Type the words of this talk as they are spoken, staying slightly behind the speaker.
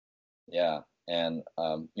Yeah. And,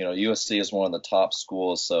 USC is one of the top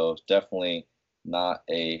schools, so definitely not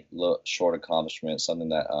a short accomplishment, something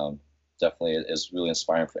that definitely is really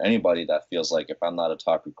inspiring for anybody that feels like if I'm not a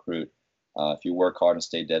top recruit, if you work hard and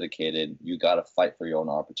stay dedicated, you got to fight for your own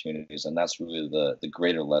opportunities. And that's really the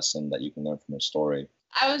greater lesson that you can learn from your story.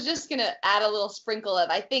 I was just going to add a little sprinkle of,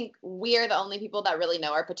 I think we're the only people that really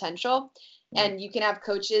know our potential. And you can have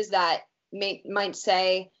coaches that might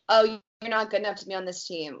say, oh, you're not good enough to be on this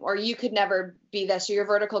team, or you could never be this, or your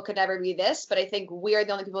vertical could never be this. But I think we're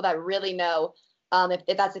the only people that really know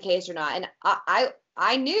if that's the case or not. And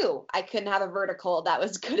I knew I couldn't have a vertical that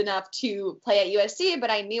was good enough to play at USC,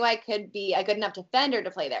 but I knew I could be a good enough defender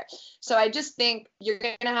to play there. So I just think you're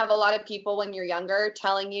going to have a lot of people when you're younger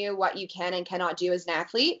telling you what you can and cannot do as an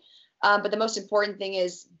athlete. But the most important thing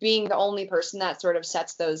is being the only person that sort of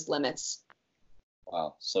sets those limits.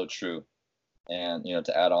 Wow, so true. And,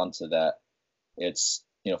 to add on to that, it's,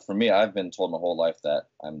 for me, I've been told my whole life that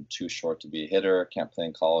I'm too short to be a hitter, can't play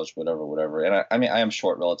in college, whatever. And I mean, I am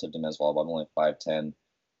short relative to men's volleyball. I'm only 5'10".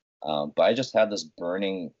 But I just had this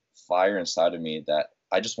burning fire inside of me that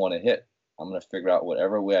I just want to hit. I'm going to figure out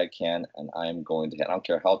whatever way I can, and I'm going to hit. I don't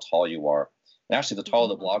care how tall you are. And actually, the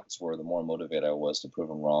taller the blockers were, the more motivated I was to prove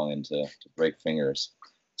them wrong and to break fingers.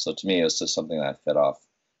 So to me, it was just something that I fed off.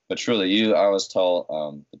 But truly, I always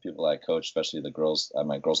tell the people I coach, especially the girls at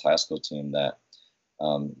my girls' high school team, that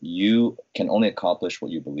you can only accomplish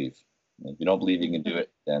what you believe. If you don't believe you can do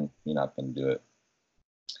it, then you're not going to do it.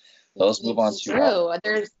 So let's move on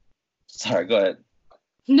to. Sorry, go ahead.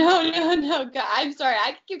 No. God, I'm sorry.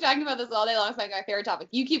 I could keep talking about this all day long. It's like my favorite topic.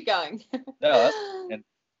 You keep going. No,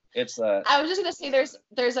 it's. I was just gonna say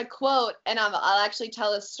there's a quote, and I'll actually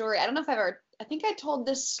tell a story. I don't know if I think I told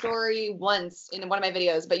this story once in one of my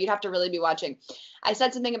videos, but you'd have to really be watching. I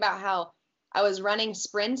said something about how I was running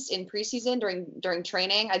sprints in preseason during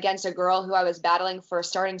training against a girl who I was battling for a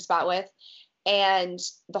starting spot with, and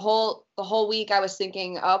the whole week I was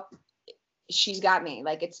thinking, oh, she's got me.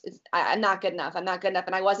 Like I'm not good enough. I'm not good enough,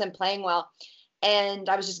 and I wasn't playing well, and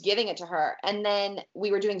I was just giving it to her. And then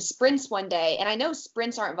we were doing sprints one day, and I know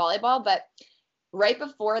sprints aren't volleyball, but right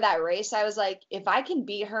before that race, I was like, if I can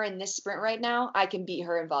beat her in this sprint right now, I can beat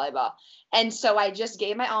her in volleyball. And so I just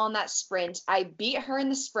gave my all in that sprint. I beat her in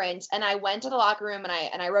the sprint, and I went to the locker room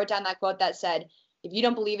and I wrote down that quote that said, if you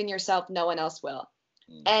don't believe in yourself, no one else will.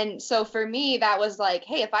 And so for me, that was like,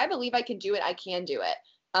 hey, if I believe I can do it, I can do it.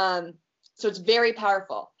 So it's very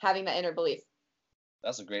powerful having that inner belief.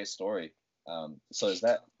 That's a great story. So is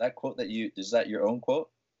that quote is that your own quote?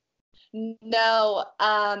 No.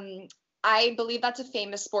 I believe that's a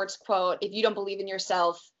famous sports quote. If you don't believe in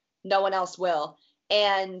yourself, no one else will.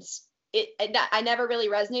 And I never really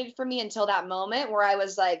resonated for me until that moment where I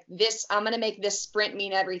was like, I'm going to make this sprint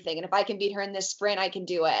mean everything. And if I can beat her in this sprint, I can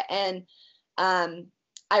do it. And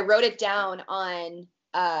I wrote it down on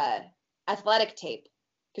athletic tape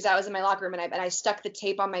because I was in my locker room, and I stuck the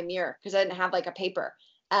tape on my mirror because I didn't have like a paper.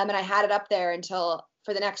 And I had it up there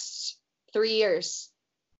for the next 3 years.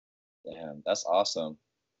 Damn, that's awesome.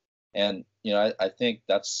 And, I think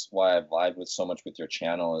that's why I vibe with so much with your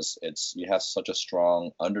channel is you have such a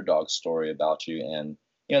strong underdog story about you. And,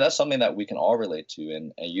 that's something that we can all relate to.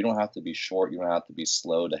 And you don't have to be short. You don't have to be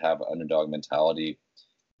slow to have an underdog mentality.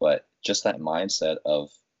 But just that mindset of,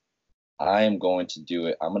 I am going to do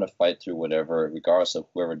it. I'm going to fight through whatever, regardless of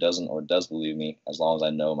whoever doesn't or does believe me, as long as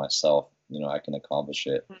I know myself, I can accomplish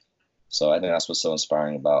it. So I think that's what's so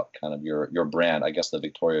inspiring about kind of your brand, I guess the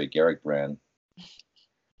Victoria Garrick brand.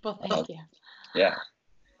 Well, thank you. Yeah.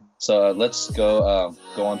 So let's go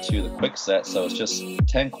on to the quick set. So it's just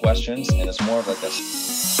 10 questions, and it's more of like a